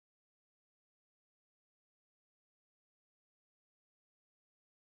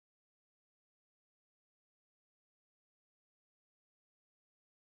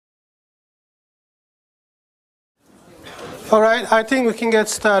All right, I think we can get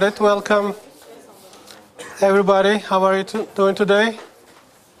started. Welcome, everybody. How are you doing today?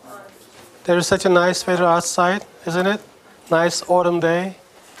 There is such a nice weather outside, isn't it? Nice autumn day.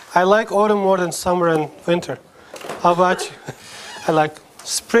 I like autumn more than summer and winter. How about you? I like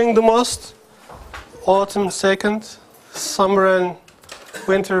spring the most, autumn second, summer and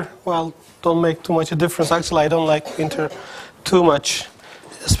winter, well, don't make too much a difference. Actually, I don't like winter too much,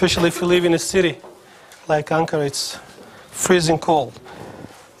 especially if you live in a city like Ankara. It's freezing cold.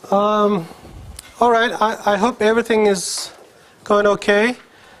 All right, I hope everything is going okay.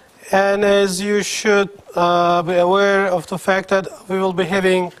 And as you should be aware of the fact that we will be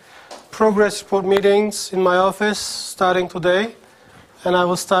having progress report meetings in my office starting today. And I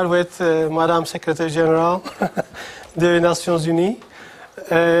will start with Madame Secretary General des Nations Unies.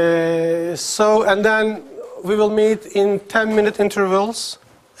 And then we will meet in 10-minute intervals,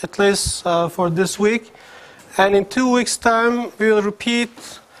 at least for this week. And in 2 weeks' time, we will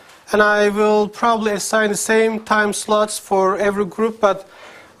repeat, and I will probably assign the same time slots for every group. But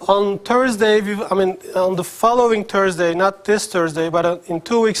on Thursday, on the following Thursday, not this Thursday, but in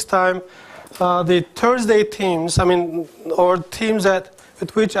 2 weeks' time, the Thursday teams, or teams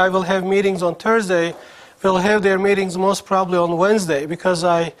with which I will have meetings on Thursday, will have their meetings most probably on Wednesday, because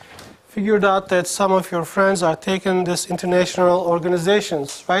I figured out that some of your friends are taking this international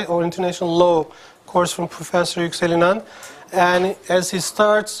organizations, right, or international law course from Professor Yükselinan. And as he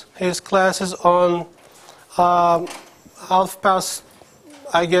starts his classes on half past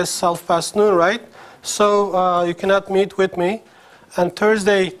noon, right? So you cannot meet with me. And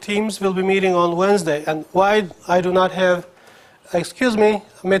Thursday teams will be meeting on Wednesday. And why I do not have, excuse me,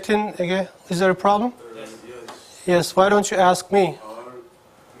 Metin, again, is there a problem? Yes, why don't you ask me? Our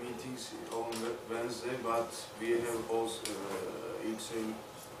meetings on Wednesday, but we have also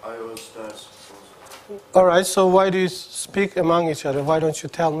IR stars. All right, so why do you speak among each other? Why don't you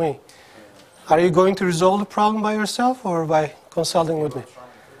tell me? Are you going to resolve the problem by yourself or by consulting with me?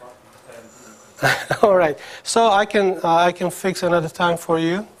 All right, so I can fix another time for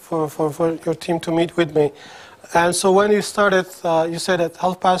you, for your team to meet with me. And so when you started, you said at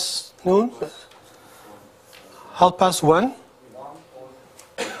 12:30 noon? 1:30?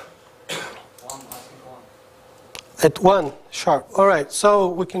 At 1 sharp. All right, so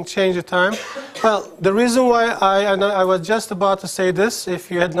we can change the time. Well, the reason why I was just about to say this, if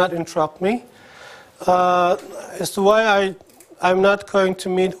you had not interrupted me, as to why I'm not going to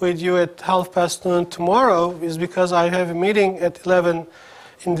meet with you at 12:30 tomorrow is because I have a meeting at 11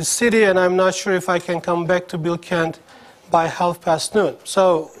 in the city, and I'm not sure if I can come back to Bilkent by 12:30.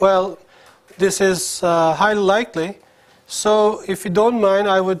 So, well, this is highly likely. So, if you don't mind,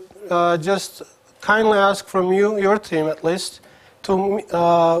 I would just kindly ask from you, your team at least, to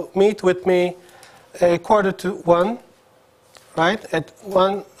meet with me a 1:45, right? At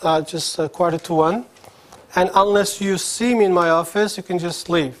 1, just 1:45. And unless you see me in my office, you can just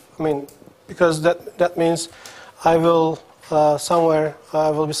leave. Because that means I will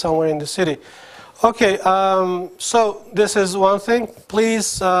be somewhere in the city. Okay, so this is one thing.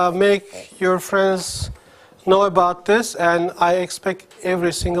 Please make your friends know about this, and I expect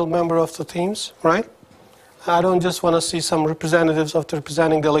every single member of the teams, right? I don't just want to see some representatives of the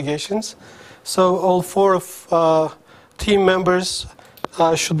representing delegations. So all 4 of team members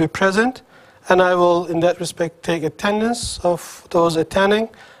should be present, and I will, in that respect, take attendance of those attending,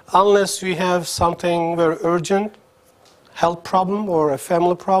 unless we have something very urgent, health problem or a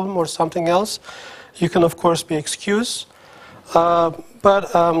family problem or something else. You can, of course, be excused. But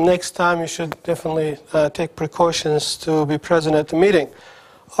next time you should definitely take precautions to be present at the meeting.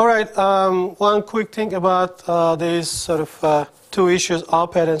 All right, one quick thing about these sort of 2 issues,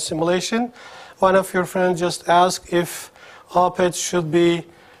 OPED and simulation. One of your friends just asked if OPED should be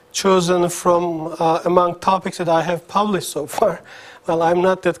chosen from among topics that I have published so far. Well, I'm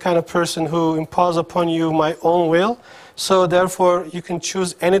not that kind of person who imposes upon you my own will. So therefore, you can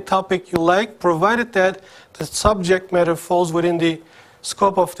choose any topic you like, provided that the subject matter falls within the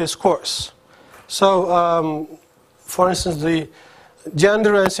scope of this course. So, for instance, the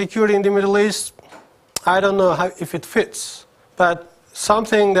gender and security in the Middle East, I don't know if it fits, but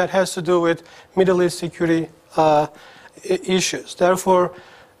something that has to do with Middle East security issues. Therefore,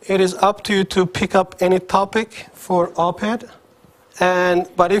 it is up to you to pick up any topic for OPED.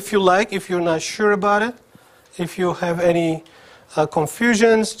 But if you like, if you're not sure about it, if you have any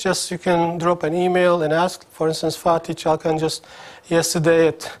confusions, you can drop an email and ask. For instance, Fatih Çalkan just yesterday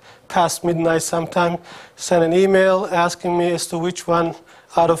at past midnight sometime sent an email asking me as to which one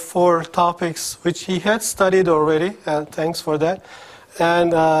out of 4 topics which he had studied already, and thanks for that,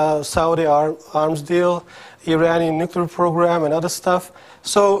 and Saudi arms deal, Iranian nuclear program and other stuff.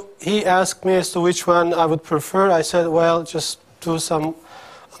 So he asked me as to which one I would prefer. I said, well, just do some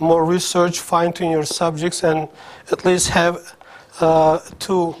more research, fine-tune your subjects, and at least have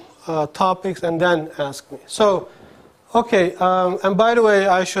 2 topics, and then ask me. So, okay, and by the way,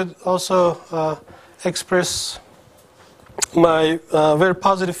 I should also express my very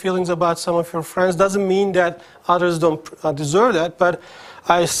positive feelings about some of your friends. Doesn't mean that others don't deserve that, but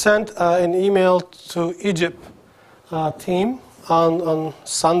I sent an email to Egypt team on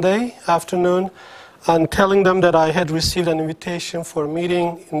Sunday afternoon and telling them that I had received an invitation for a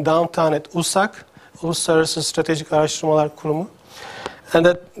meeting in downtown at USAK, Uluslararası Stratejik Araştırmalar Kurumu, and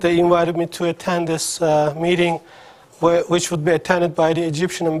that they invited me to attend this meeting, which would be attended by the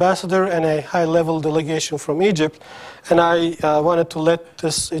Egyptian ambassador and a high-level delegation from Egypt. And I wanted to let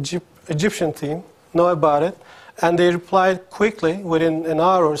this Egyptian team know about it, and they replied quickly, within an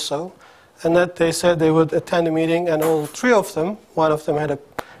hour or so, and that they said they would attend the meeting, and all 3 of them, one of them had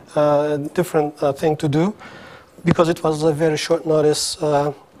a different thing to do, because it was a very short notice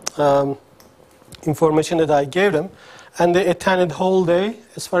information that I gave them, and they attended the whole day.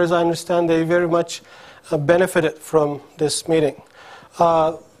 As far as I understand, they very much benefited from this meeting.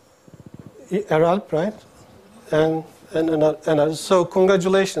 Erald, right? And so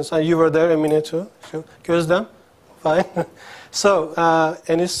congratulations. You were there a minute too. Gözlem? Fine. So,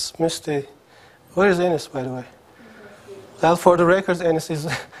 Enis Musti. Where is Enis, by the way? Well, for the records, Enis is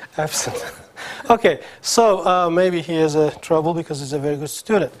absent. Okay, so maybe he has trouble because he's a very good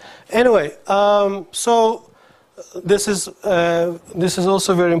student. Anyway, so this is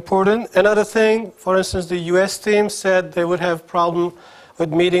also very important. Another thing, for instance, the U.S. team said they would have problem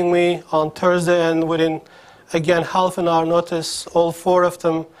with meeting me on Thursday, and within, again, half an hour notice, all 4 of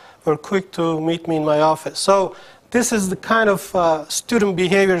them were quick to meet me in my office. So this is the kind of student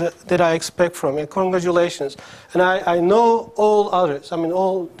behavior that I expect from you. Congratulations. And I know all others, I mean,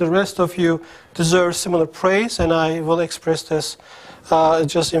 all the rest of you deserve similar praise, and I will express this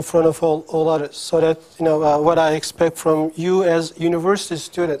just in front of all others, so that, you know, what I expect from you as university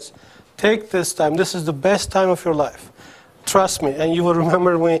students. Take this time. This is the best time of your life. Trust me, and you will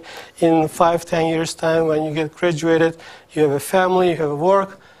remember me in 5-10 years' time when you get graduated, you have a family, you have a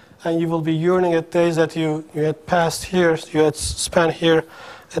work, and you will be yearning at days that you had passed here, you had spent here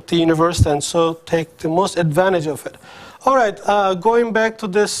at the university, and so take the most advantage of it. All right, going back to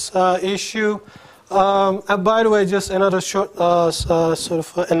this issue, and by the way, just another short sort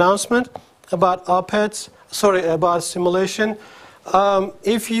of announcement about op-eds, about simulation.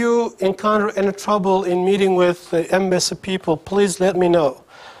 If you encounter any trouble in meeting with the embassy people, please let me know.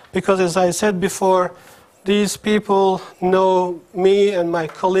 Because as I said before, these people know me and my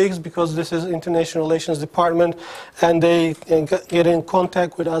colleagues because this is International Relations Department, and they get in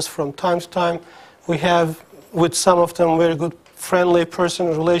contact with us from time to time. We have, with some of them, very good friendly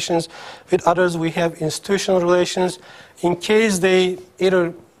personal relations. With others, we have institutional relations. In case they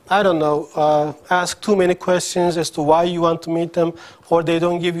either, I don't know, ask too many questions as to why you want to meet them, or they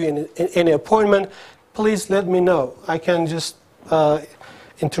don't give you any appointment, please let me know. I can just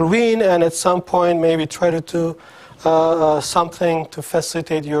intervene, and at some point maybe try to do something to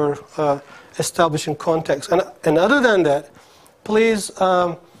facilitate your establishing contacts. And other than that, please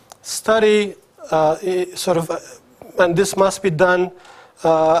study and this must be done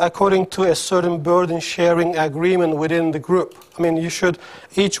according to a certain burden sharing agreement within the group. I mean, you should,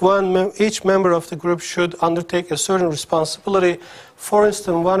 each member of the group should undertake a certain responsibility. For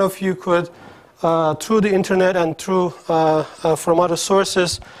instance, one of you could, through the internet and through from other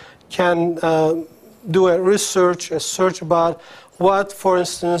sources, can do a search about what, for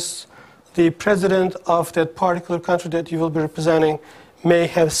instance, the president of that particular country that you will be representing may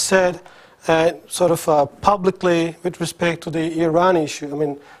have said publicly with respect to the Iran issue, I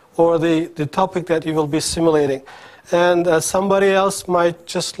mean, or the topic that you will be simulating. And somebody else might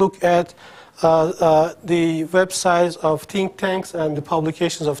just look at the websites of think tanks and the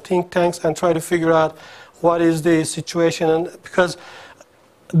publications of think tanks and try to figure out what is the situation. And because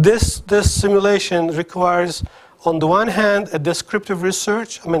this simulation requires, on the one hand, a descriptive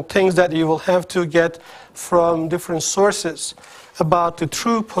research, I mean, things that you will have to get from different sources about the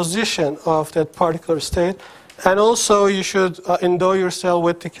true position of that particular state. And also, you should endow yourself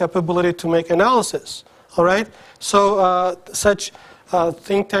with the capability to make analysis, all right? So such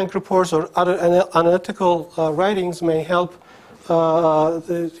think tank reports or other analytical writings may help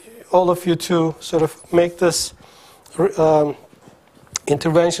all of you to sort of make this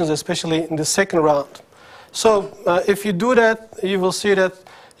interventions, especially in the second round. So if you do that, you will see that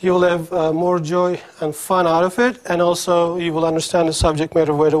you will have more joy and fun out of it, and also you will understand the subject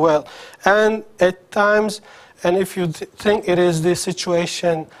matter very well. And at times, and if you think it is the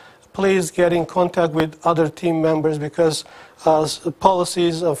situation, please get in contact with other team members, because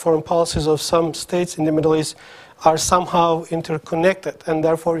policies, foreign policies of some states in the Middle East are somehow interconnected, and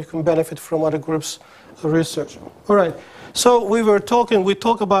therefore you can benefit from other groups' research. All right. So we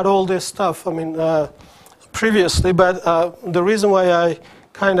talked about all this stuff, previously, but the reason why I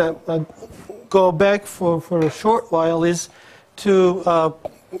kind of go back for a short while is to,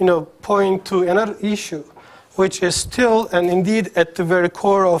 point to another issue, which is still, and indeed at the very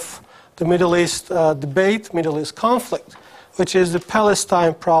core of the Middle East debate, Middle East conflict, which is the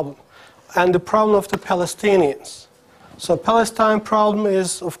Palestine problem and the problem of the Palestinians. So Palestine problem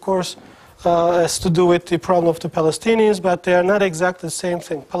is, of course, has to do with the problem of the Palestinians, but they are not exactly the same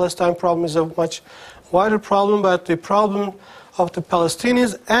thing. Palestine problem is a much wider problem, but the problem of the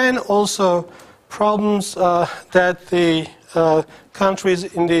Palestinians and also problems that the countries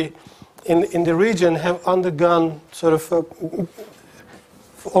in the region have undergone sort of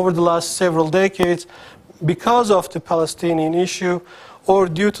over the last several decades because of the Palestinian issue or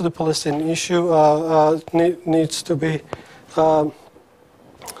due to the Palestinian issue needs to be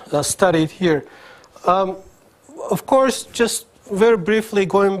studied here. Of course, just very briefly,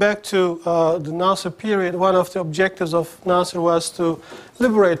 going back to the Nasser period, one of the objectives of Nasser was to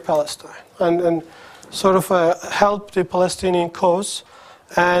liberate Palestine and sort of help the Palestinian cause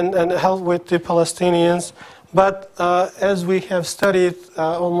and help with the Palestinians. But as we have studied,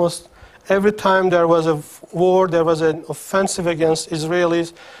 almost every time there was a war, there was an offensive against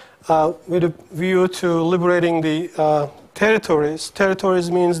Israelis with a view to liberating the territories. Territories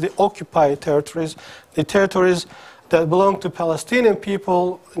means the occupied territories, the territories that belong to Palestinian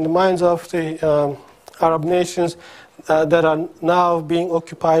people in the minds of the Arab nations that are now being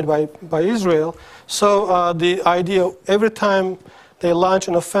occupied by Israel. So the idea, every time they launch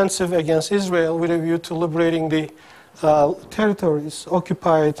an offensive against Israel with a view to liberating the territories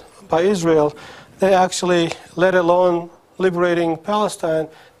occupied by Israel, they actually, let alone liberating Palestine,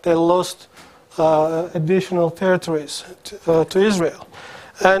 they lost additional territories to Israel.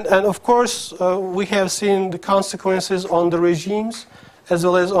 And of course, we have seen the consequences on the regimes as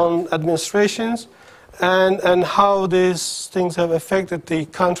well as on administrations and how these things have affected the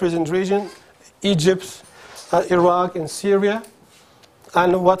countries in the region, Egypt, Iraq, and Syria,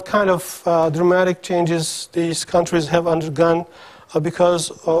 and what kind of dramatic changes these countries have undergone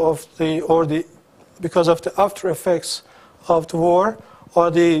because of the after effects of the war or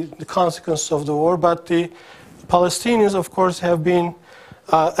the consequences of the war. But the Palestinians, of course, have been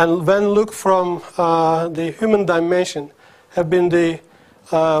and when looked from the human dimension, have been the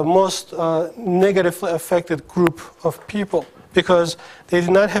most negatively affected group of people because they did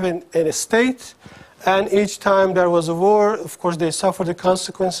not have a state, and each time there was a war, of course, they suffered the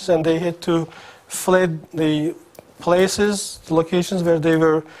consequences and they had to flee the places, the locations where they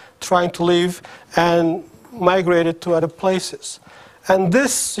were trying to live and migrated to other places. And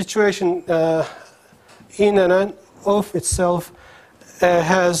this situation in and of itself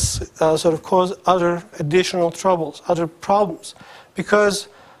has sort of caused other additional troubles, other problems. Because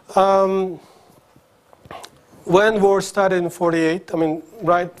when war started in 1948,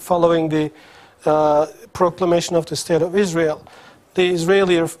 right following the proclamation of the State of Israel, the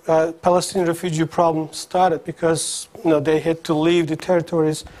Israeli-Palestinian refugee problem started because they had to leave the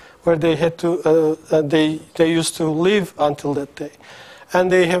territories where they had to they used to live until that day,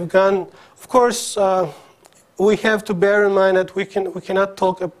 and they have gone. Of course, we have to bear in mind that we cannot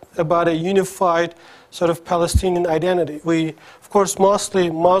talk about a unified sort of Palestinian identity. We, of course, mostly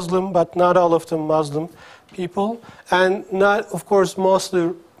Muslim, but not all of them Muslim people, and not, of course,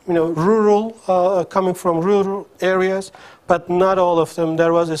 mostly rural, coming from rural areas, but not all of them.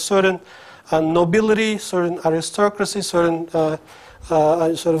 There was a certain nobility, certain aristocracy, certain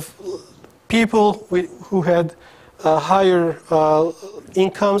sort of people who had higher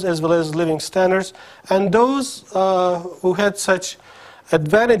incomes as well as living standards, and those who had such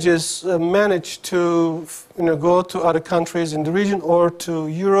advantages managed to go to other countries in the region or to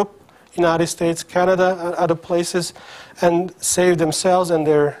Europe, United States, Canada, and other places, and save themselves and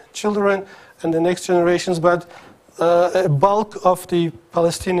their children and the next generations. But a bulk of the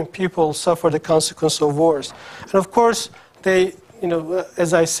Palestinian people suffered the consequence of wars. And of course, they,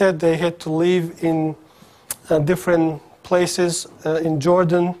 as I said, they had to live in different places in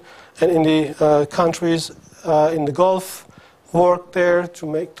Jordan and in the countries in the Gulf, work there to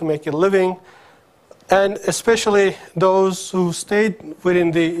make a living. And especially those who stayed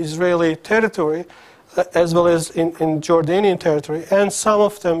within the Israeli territory, as well as in Jordanian territory, and some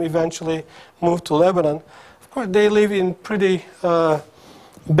of them eventually moved to Lebanon. Of course, they live in pretty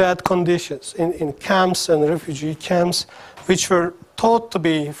bad conditions, in camps and refugee camps, which were thought to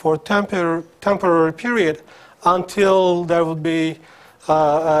be for temporary period until there would be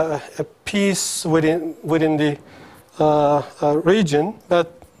a peace within the region.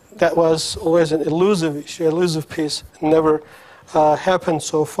 But that was always an elusive issue, elusive peace. Never happened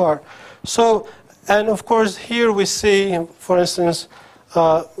so far. So, and of course, here we see, for instance,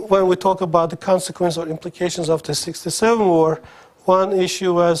 when we talk about the consequence or implications of the '67 war, one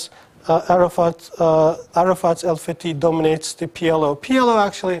issue was Arafat's al-Fatih dominates the PLO. PLO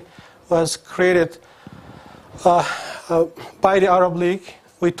actually was created by the Arab League.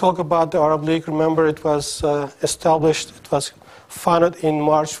 We talk about the Arab League. Remember, it was established, it was founded in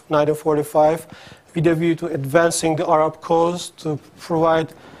March 1945 with a view to advancing the Arab cause, to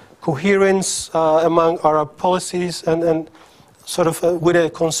provide coherence among Arab policies, and sort of with a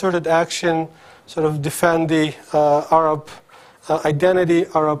concerted action, sort of defend the Arab identity,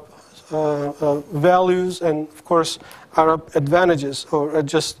 Arab values, and of course Arab advantages, or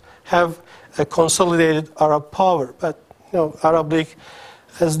just have a consolidated Arab power. But Arab League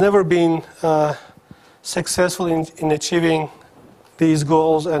has never been successful in achieving these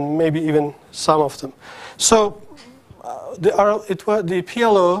goals, and maybe even some of them. So the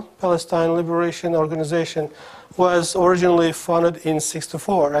PLO, Palestine Liberation Organization, was originally founded in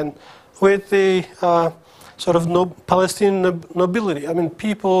 '64, and with the sort of Palestinian nobility. I mean,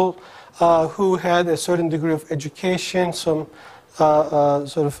 people who had a certain degree of education, some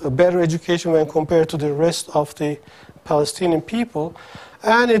sort of a better education when compared to the rest of the Palestinian people.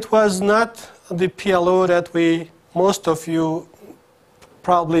 And it was not the PLO that most of you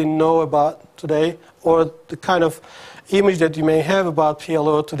probably know about today, or the kind of image that you may have about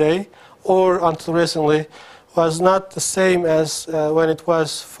PLO today, or until recently, was not the same as when it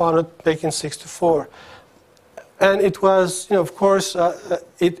was founded back in '64. And it was, of course,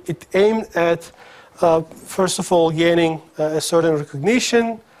 it aimed at, first of all, gaining a certain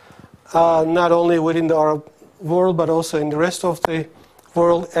recognition, not only within the Arab world, but also in the rest of the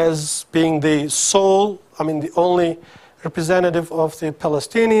world, as being the sole, the only representative of the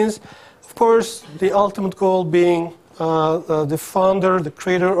Palestinians. Of course, the ultimate goal being the founder, the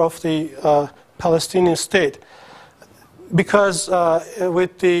creator of the Palestinian state. Because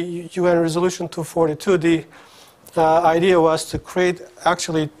with the UN Resolution 242, the idea was to create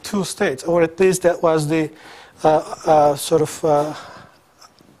actually two states, or at least that was the sort of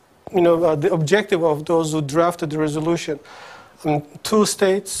the objective of those who drafted the resolution. Two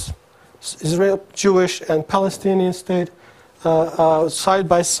states, Israel, Jewish and Palestinian state, side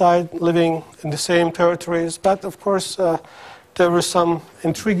by side, living in the same territories. But of course, there were some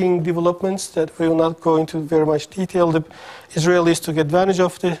intriguing developments that we will not go into very much detail. The Israelis took advantage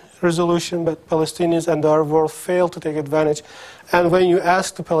of the resolution, but Palestinians and the Arab world failed to take advantage. And when you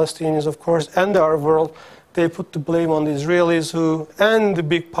ask the Palestinians, of course, and the Arab world, they put the blame on the Israelis and the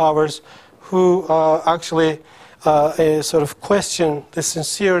big powers who actually sort of question the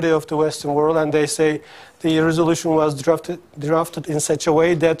sincerity of the Western world, and they say the resolution was drafted in such a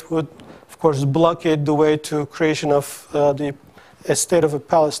way that would, of course, blockade the way to creation of a state of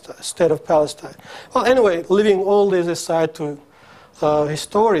Palestine. Well, anyway, leaving all this aside to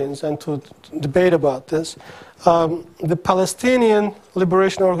historians and to debate about this, the Palestinian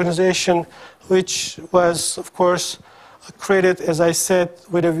Liberation Organization, which was, of course, created, as I said,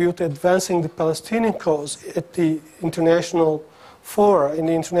 with a view to advancing the Palestinian cause at the international fora, in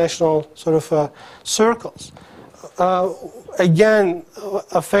the international sort of circles, again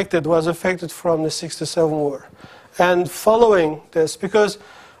was affected from the '67 war. And following this, because,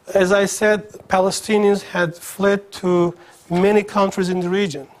 as I said, Palestinians had fled to many countries in the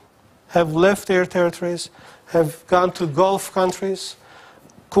region, have left their territories, have gone to Gulf countries,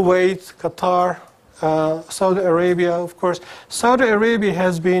 Kuwait, Qatar, Saudi Arabia, of course. Saudi Arabia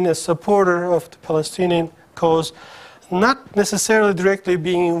has been a supporter of the Palestinian cause, not necessarily directly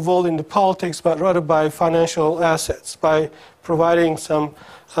being involved in the politics, but rather by financial assets, by providing some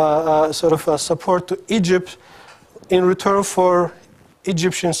sort of support to Egypt in return for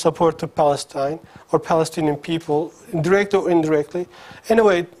Egyptian support to Palestine or Palestinian people, direct or indirectly.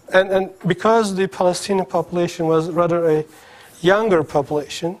 Anyway, and because the Palestinian population was rather a younger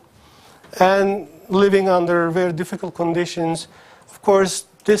population and living under very difficult conditions, of course,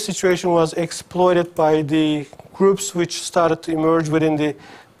 this situation was exploited by the groups which started to emerge within the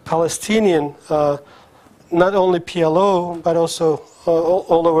Palestinian, not only PLO, but also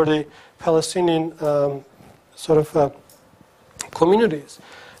all over the Palestinian sort of communities.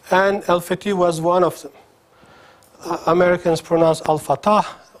 and Al-Fatih was one of them. Americans pronounce Al-Fatah,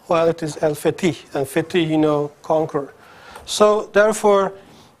 while it is Al-Fatih, and Fatih, you know, conqueror. So therefore,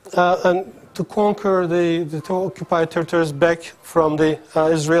 and to conquer the occupied territories back from the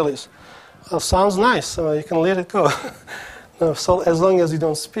Israelis. Sounds nice, you can let it go. No, so as long as you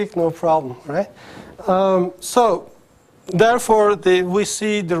don't speak, no problem, right? So therefore, we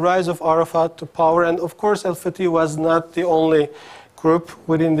see the rise of Arafat to power, and of course Al-Fatih was not the only group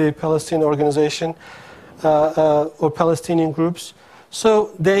within the Palestinian organization or Palestinian groups.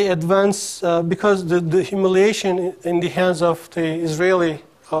 So they advance because the humiliation in the hands of the Israeli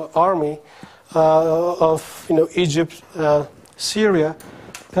army of Egypt, Syria,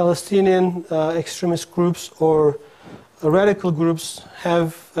 Palestinian extremist groups or radical groups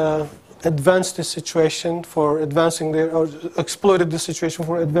have advanced the situation for advancing their, or exploited the situation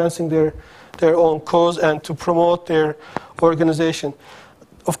for advancing their own cause and to promote their organization.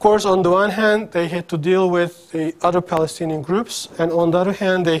 Of course, on the one hand, they had to deal with the other Palestinian groups, and on the other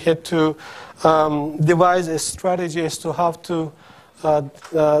hand, they had to devise a strategy as to how to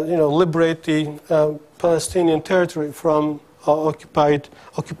liberate the Palestinian territory from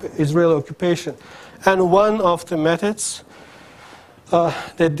Israeli occupation. And one of the methods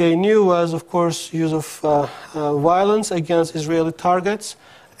that they knew was, of course, use of violence against Israeli targets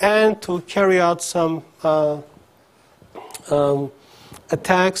and to carry out some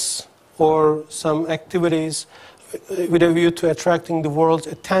attacks or some activities with a view to attracting the world's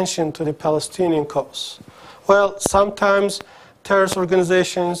attention to the Palestinian cause. Well, sometimes terrorist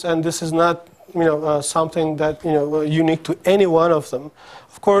organizations, and this is not something that unique to any one of them.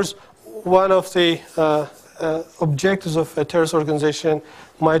 Of course, one of the objectives of a terrorist organization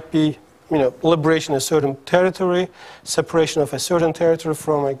might be liberation of a certain territory, separation of a certain territory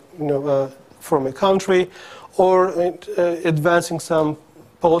from a country, or advancing some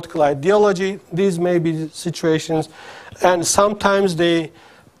political ideology. These may be the situations, and sometimes they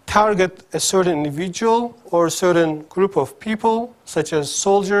target a certain individual or a certain group of people, such as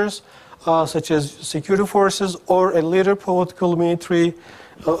soldiers, such as security forces, or a leader, political, military,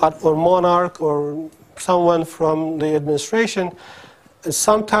 or monarch, or someone from the administration.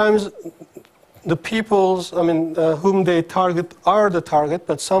 Sometimes the peoples, whom they target are the target,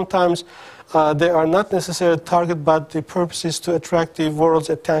 but sometimes they are not necessarily the target, but the purpose is to attract the world's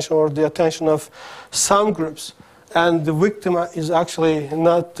attention or the attention of some groups. And the victim is actually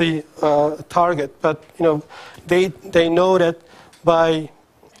not the target, but they know that by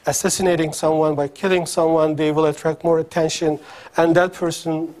assassinating someone, by killing someone, they will attract more attention, and that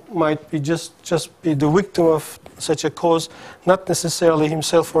person might be just be the victim of such a cause, not necessarily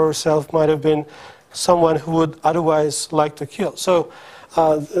himself or herself, might have been someone who would otherwise like to kill. So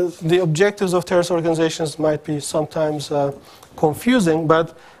the objectives of terrorist organizations might be sometimes confusing,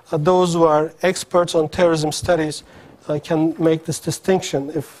 but those who are experts on terrorism studies can make this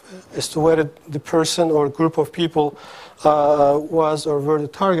distinction as to whether the person or group of people was or were the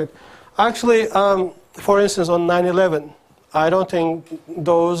target. Actually, for instance, on 9/11, I don't think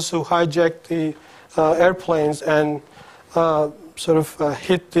those who hijacked the airplanes and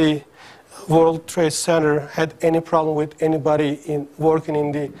hit the World Trade Center had any problem with anybody working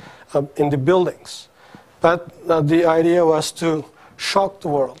in the buildings. But the idea was to shock the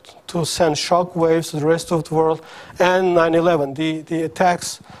world, to send shock waves to the rest of the world. And 9/11, the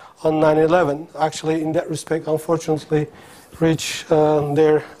attacks on 9/11, actually in that respect, unfortunately,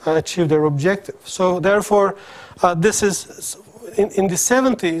 achieved their objective. So therefore, this is, in the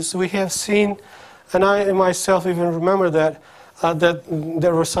 70s, we have seen, and I myself even remember that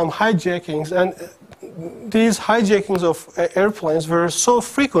there were some hijackings, and these hijackings of airplanes were so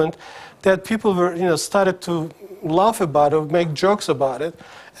frequent that people were, started to laugh about it, make jokes about it,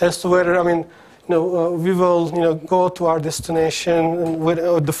 as to whether, we will, go to our destination,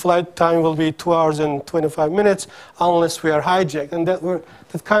 and the flight time will be 2 hours and 25 minutes unless we are hijacked, and that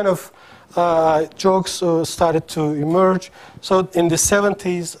kind of jokes started to emerge. So in the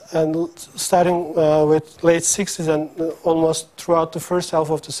 70s and starting with late 60s and almost throughout the first half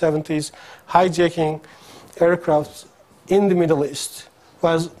of the 70s, hijacking aircraft in the Middle East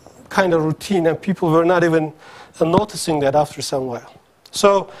was kind of routine, and people were not even noticing that after some while.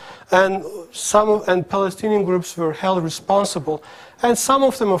 So, and Palestinian groups were held responsible, and some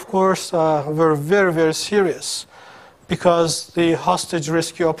of them, of course, were very, very serious, because the hostage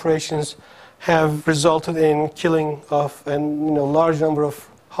rescue operations have resulted in killing of a large number of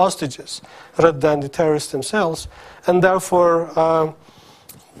hostages rather than the terrorists themselves. And therefore,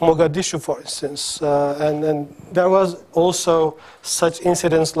 Mogadishu, for instance, and there was also such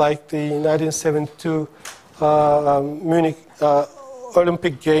incidents like the 1972 Munich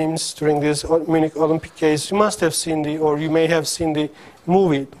Olympic Games, during these Munich Olympic Games, you must have seen or you may have seen the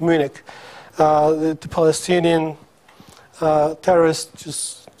movie Munich. The Palestinian terrorists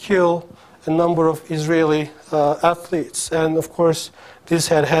just kill a number of Israeli athletes, and of course this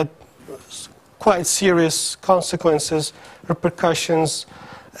had quite serious consequences, repercussions,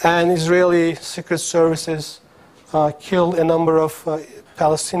 and Israeli secret services killed a number of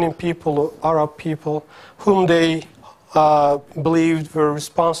Palestinian people, or Arab people, whom they believed were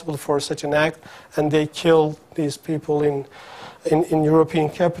responsible for such an act, and they killed these people in European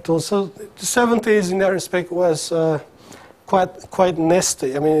capitals. So the 70s in that respect was quite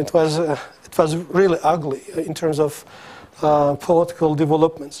nasty. I mean, it was really ugly in terms of political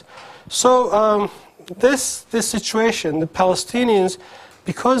developments. So this situation, the Palestinians,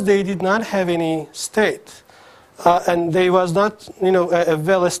 because they did not have any state, and there was not, a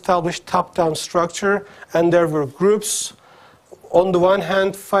well-established top-down structure, and there were groups, on the one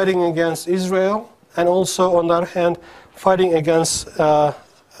hand, fighting against Israel, and also, on the other hand, fighting against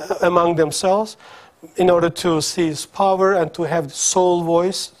among themselves in order to seize power and to have the sole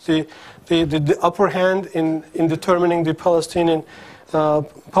voice, the upper hand in determining the Palestinian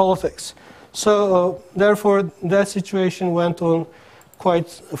politics. So, therefore, that situation went on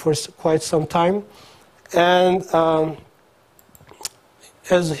for quite some time. And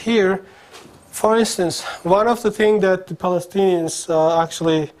as here, for instance, one of the things that the Palestinians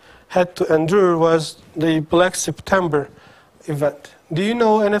actually had to endure was the Black September event. Do you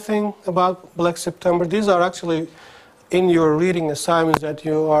know anything about Black September? These are actually in your reading assignments that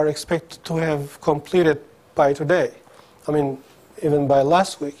you are expected to have completed by today. I mean, even by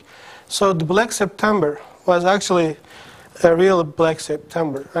last week. So the Black September was actually a real Black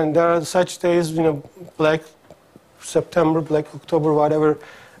September. And there are such days, Black September, Black October, whatever,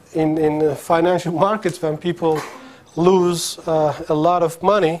 in financial markets when people lose a lot of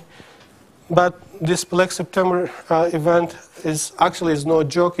money. But this Black September event is no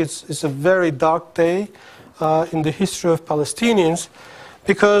joke. It's a very dark day in the history of Palestinians,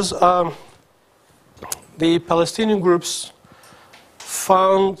 because the Palestinian groups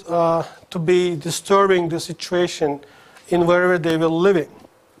found to be disturbing the situation in wherever they were living.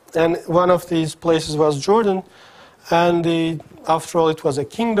 And one of these places was Jordan, and after all, it was a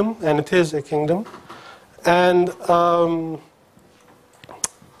kingdom, and it is a kingdom. And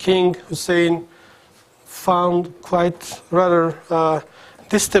King Hussein found quite rather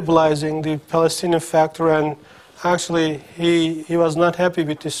destabilizing the Palestinian factor, and actually he was not happy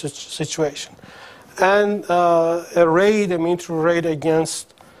with this situation. And a military raid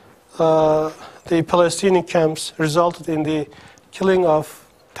against the Palestinian camps resulted in the killing of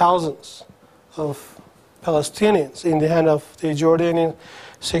thousands of Palestinians in the hand of the Jordanian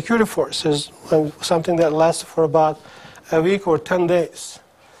security forces, something that lasted for about a week or 10 days.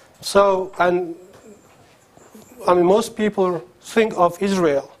 So, and I mean, most people think of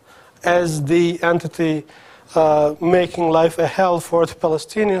Israel as the entity making life a hell for the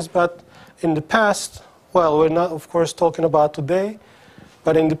Palestinians, but in the past, well, we're not, of course, talking about today,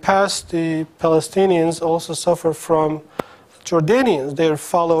 but in the past, the Palestinians also suffer from Jordanians, their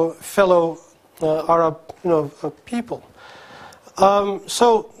fellow Arab, people.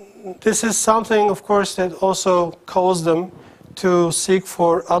 So this is something, of course, that also caused them to seek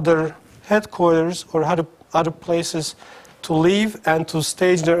for other headquarters or other places to live and to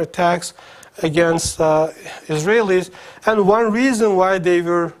stage their attacks against Israelis. And one reason why they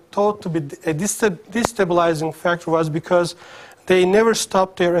were thought to be a destabilizing factor was because they never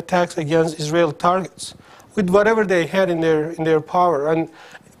stopped their attacks against Israeli targets with whatever they had in their power. And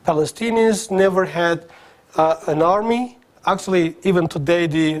Palestinians never had an army. Actually, even today,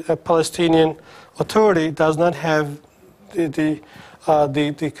 the Palestinian Authority does not have the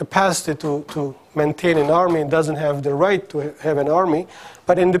capacity to maintain an army. It doesn't have the right to have an army.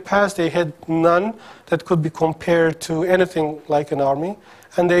 But in the past, they had none that could be compared to anything like an army.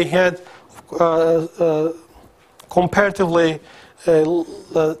 And they had comparatively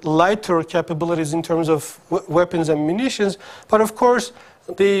lighter capabilities in terms of weapons and munitions. But of course,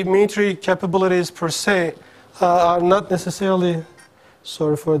 the military capabilities per se are not necessarily,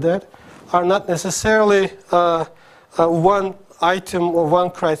 sorry for that, are not necessarily one item or one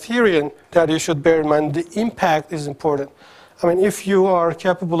criterion that you should bear in mind. The impact is important. I mean, if you are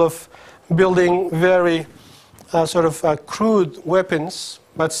capable of building very crude weapons,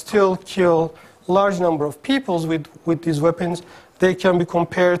 but still kill large number of people with these weapons, they can be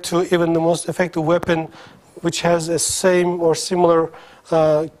compared to even the most effective weapon which has a same or similar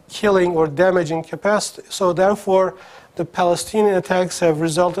killing or damaging capacity. So therefore, the Palestinian attacks have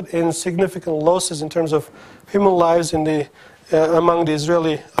resulted in significant losses in terms of human lives in the among the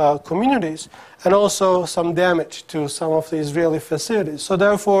Israeli communities, and also some damage to some of the Israeli facilities. So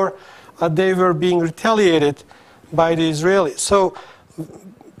therefore, they were being retaliated by the Israelis. So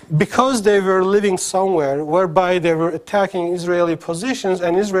because they were living somewhere whereby they were attacking Israeli positions,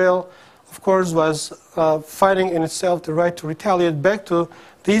 and Israel, of course, was fighting in itself the right to retaliate back to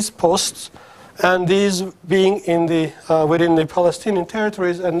these posts, and these being in the, within the Palestinian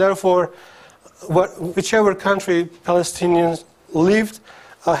territories, and therefore, whichever country Palestinians lived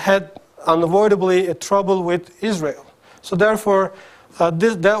had unavoidably a trouble with Israel. So therefore,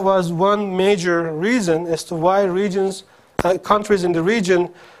 that was one major reason as to why regions, countries in the region,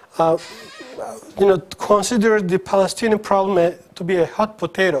 considered the Palestinian problem to be a hot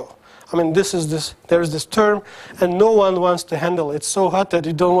potato. I mean, there's this term, and no one wants to handle it. It's so hot that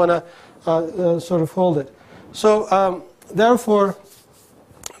you don't want to sort of hold it. So therefore,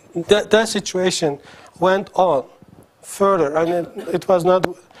 that situation went on further. I mean, it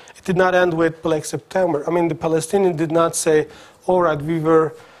did not end with Black September. I mean, the Palestinians did not say, all right, we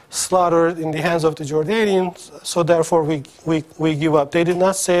were slaughtered in the hands of the Jordanians, so therefore we give up. They did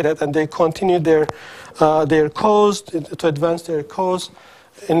not say that, and they continued their cause, to advance their cause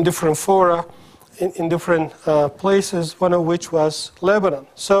in different fora, in different places, one of which was Lebanon.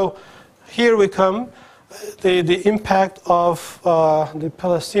 So here we come, the impact of the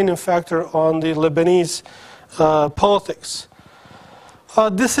Palestinian factor on the Lebanese politics.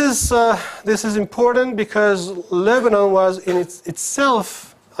 This is important because Lebanon was in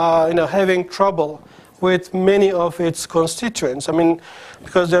itself having trouble with many of its constituents. I mean,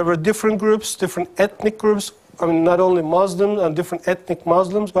 because there were different groups, different ethnic groups. I mean, not only Muslims and different ethnic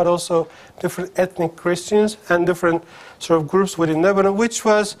Muslims, but also different ethnic Christians and different sort of groups within Lebanon, which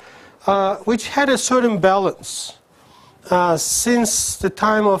had a certain balance. Since the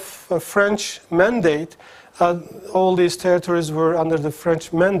time of French mandate, all these territories were under the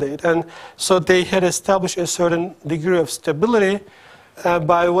French mandate, and so they had established a certain degree of stability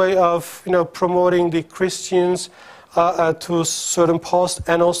by way of promoting the Christians to certain posts,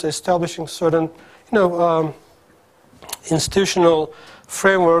 and also establishing certain institutional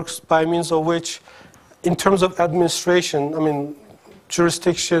frameworks by means of which, in terms of administration, I mean,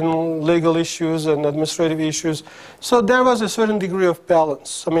 jurisdiction, legal issues, and administrative issues. So there was a certain degree of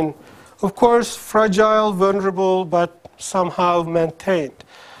balance. I mean, of course, fragile, vulnerable, but somehow maintained.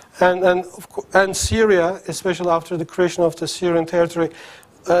 And Syria, especially after the creation of the Syrian territory,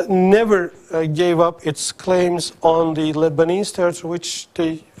 never gave up its claims on the Lebanese territory, which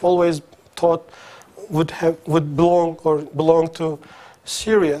they always thought would belong to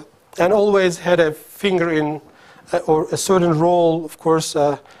Syria, and always had a finger in, or a certain role, of course,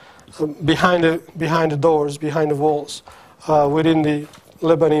 behind the doors, behind the walls, within the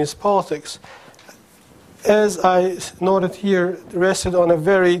Lebanese politics. As I noted here, rested on a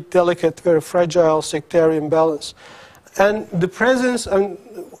very delicate, very fragile sectarian balance. And the presence,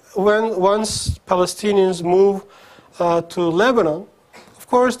 once Palestinians move to Lebanon, of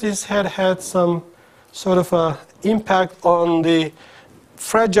course, this had some sort of impact on the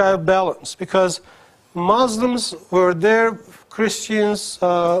fragile balance, because Muslims were there, Christians,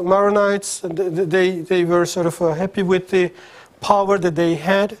 Maronites, and they were sort of happy with the power that they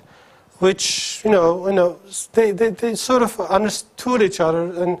had, which they sort of understood each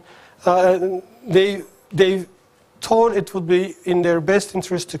other, and they thought it would be in their best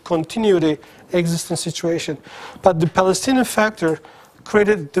interest to continue the existing situation. But the Palestinian factor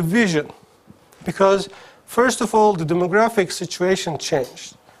created division, because first of all, the demographic situation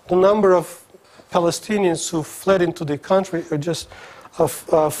changed. The number of Palestinians who fled into the country, or just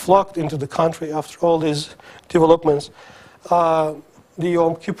flocked into the country after all these developments. The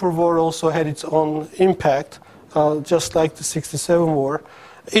Yom Kippur War also had its own impact, just like the '67 war.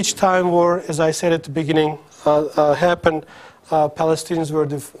 Each time war, as I said at the beginning, happened, Palestinians were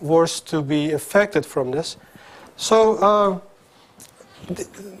the worst to be affected from this. So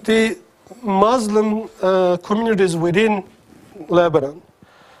the Muslim communities within Lebanon,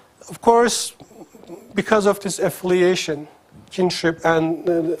 of course, because of this affiliation, kinship, and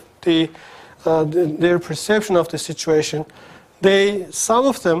their perception of the situation, some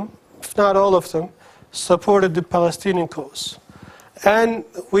of them, if not all of them, supported the Palestinian cause. And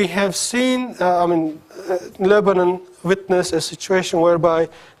we have seen, Lebanon witnessed a situation whereby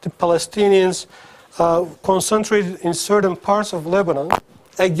the Palestinians concentrated in certain parts of Lebanon,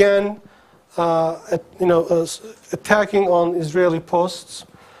 again, attacking on Israeli posts,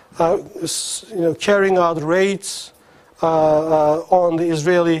 carrying out raids on the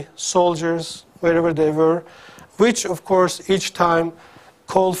Israeli soldiers, wherever they were, which, of course, each time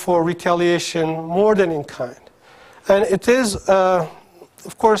called for retaliation more than in kind. And it is,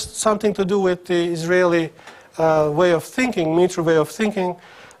 of course, something to do with the Israeli way of thinking, military way of thinking,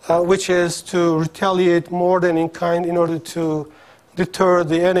 which is to retaliate more than in kind in order to deter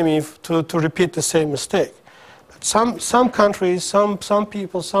the enemy to repeat the same mistake. But some countries, some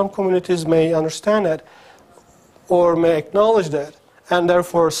people, some communities may understand that or may acknowledge that and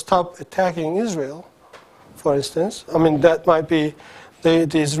therefore stop attacking Israel, for instance. I mean, that might be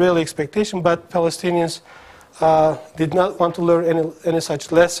the Israeli expectation, but Palestinians did not want to learn any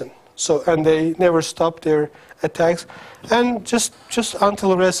such lesson. So, and they never stopped their attacks. And just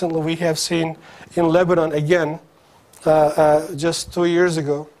until recently, we have seen in Lebanon again, just 2 years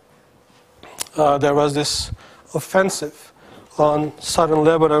ago, there was this offensive on southern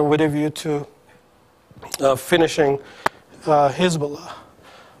Lebanon with a view to finishing Hezbollah,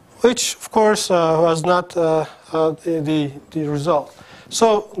 which, of course, was not the result.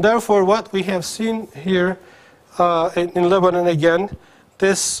 So, therefore, what we have seen here in Lebanon again,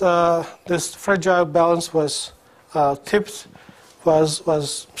 this fragile balance was tipped,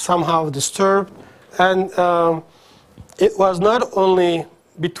 was somehow disturbed, and it was not only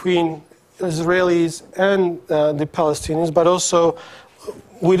between Israelis and the Palestinians, but also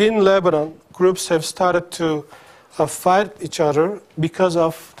within Lebanon, groups have started to fight each other because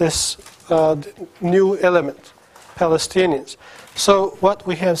of this new element, Palestinians. So what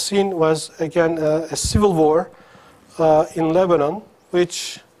we have seen was, again, a civil war in Lebanon,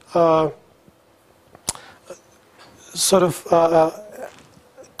 which sort of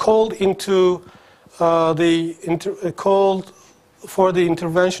called into called for the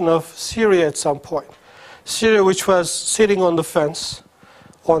intervention of Syria at some point. Syria, which was sitting on the fence,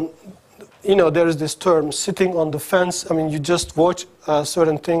 there is this term, sitting on the fence. I mean, you just watch a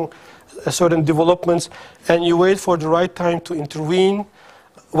certain thing, certain developments, and you wait for the right time to intervene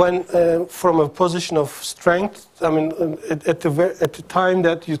when from a position of strength. I mean, at the time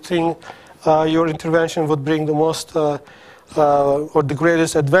that you think your intervention would bring the most or the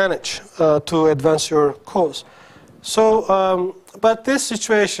greatest advantage to advance your cause. So, but this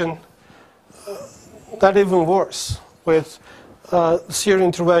situation got even worse with Syrian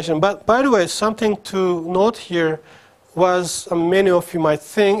intervention. But by the way, something to note here was, many of you might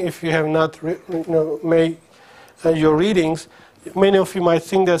think, if you have not made your readings, many of you might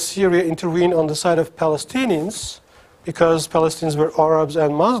think that Syria intervened on the side of Palestinians because Palestinians were Arabs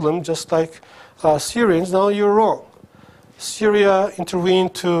and Muslims, just like Syrians. Now you're wrong. Syria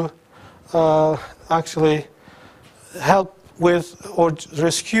intervened to actually help with or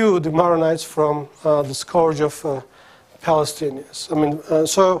rescue the Maronites from the scourge of Palestinians. I mean,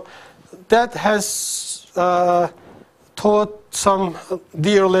 so that has taught some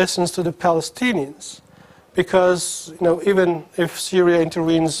dear lessons to the Palestinians, because even if Syria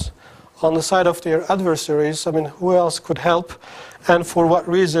intervenes on the side of their adversaries, I mean, who else could help, and for what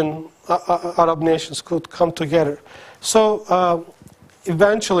reason Arab nations could come together? So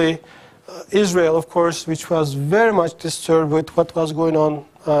eventually, Israel, of course, which was very much disturbed with what was going on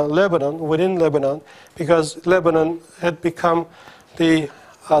within Lebanon, because Lebanon had become the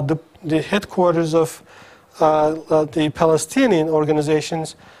headquarters of the Palestinian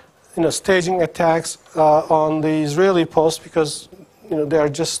organizations, staging attacks on the Israeli posts, because they are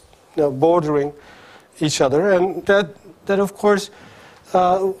just bordering each other, and that of course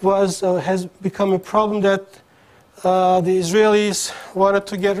has become a problem that the Israelis wanted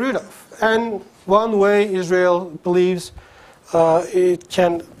to get rid of. And one way Israel believes it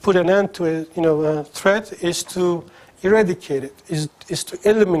can put an end to a threat is to eradicate it, is to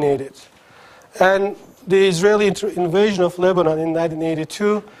eliminate it. And the Israeli invasion of Lebanon in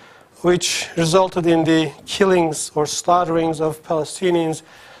 1982, which resulted in the killings or slaughterings of Palestinians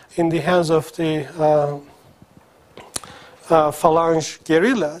in the hands of the Phalange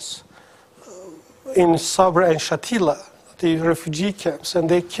guerrillas in Sabra and Shatila, the refugee camps, and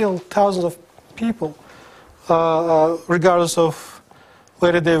they killed thousands of people, regardless of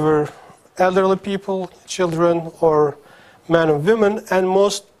whether they were elderly people, children, or men and women, and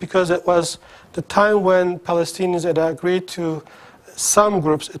most because it was the time when Palestinians had agreed to, some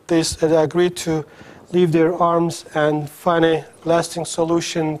groups at least, had agreed to leave their arms and find a lasting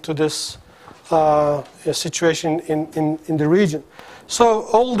solution to this situation in the region. So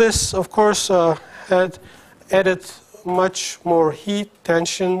all this, of course, had added much more heat,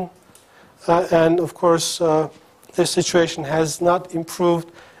 tension, and of course the situation has not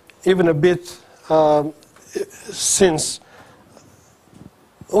improved even a bit since.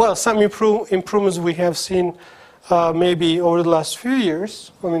 Well, some improvements we have seen maybe over the last few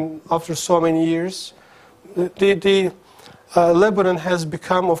years. I mean, after so many years, Lebanon has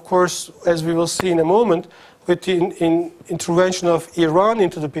become, of course, as we will see in a moment, with the intervention of Iran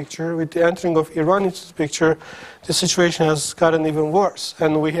into the picture, with the entering of Iran into the picture, the situation has gotten even worse.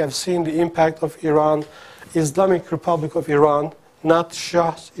 And we have seen the impact of Iran, Islamic Republic of Iran, not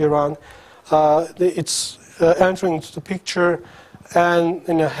Shah's Iran. It's entering into the picture and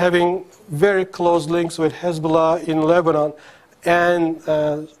having very close links with Hezbollah in Lebanon, and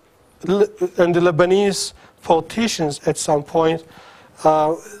the Lebanese politicians at some point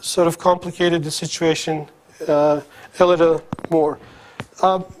sort of complicated the situation a little more.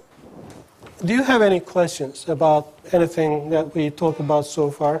 Do you have any questions about anything that we talked about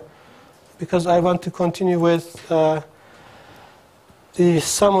so far? Because I want to continue with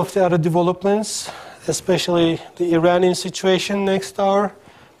some of the other developments, especially the Iranian situation next hour.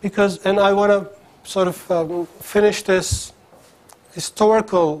 And I want to sort of finish this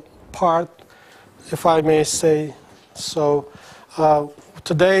historical part, if I may say so,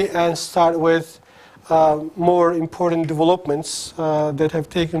 today, and start with more important developments that have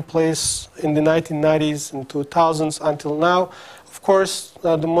taken place in the 1990s and 2000s until now. Of course,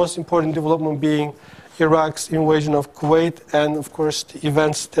 the most important development being Iraq's invasion of Kuwait and, of course, the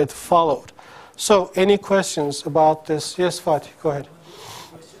events that followed. So, any questions about this? Yes, Fatih, go ahead.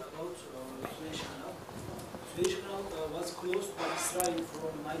 Question about Suez Canal. Suez Canal was closed by Israel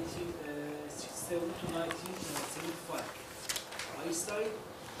from 1967 to 1975. By Israel,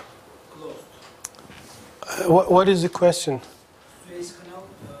 closed. What is the question? Suez Canal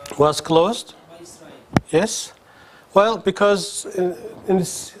Was closed? by Israel. Yes. Well, because in the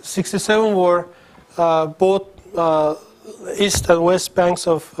 67 war, both east and west banks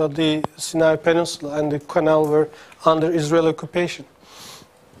of the Sinai Peninsula and the canal were under Israeli occupation.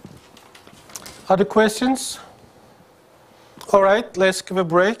 Other questions? All right, let's give a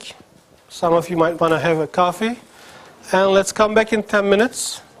break. Some of you might want to have a coffee. And let's come back in 10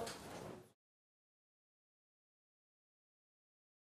 minutes.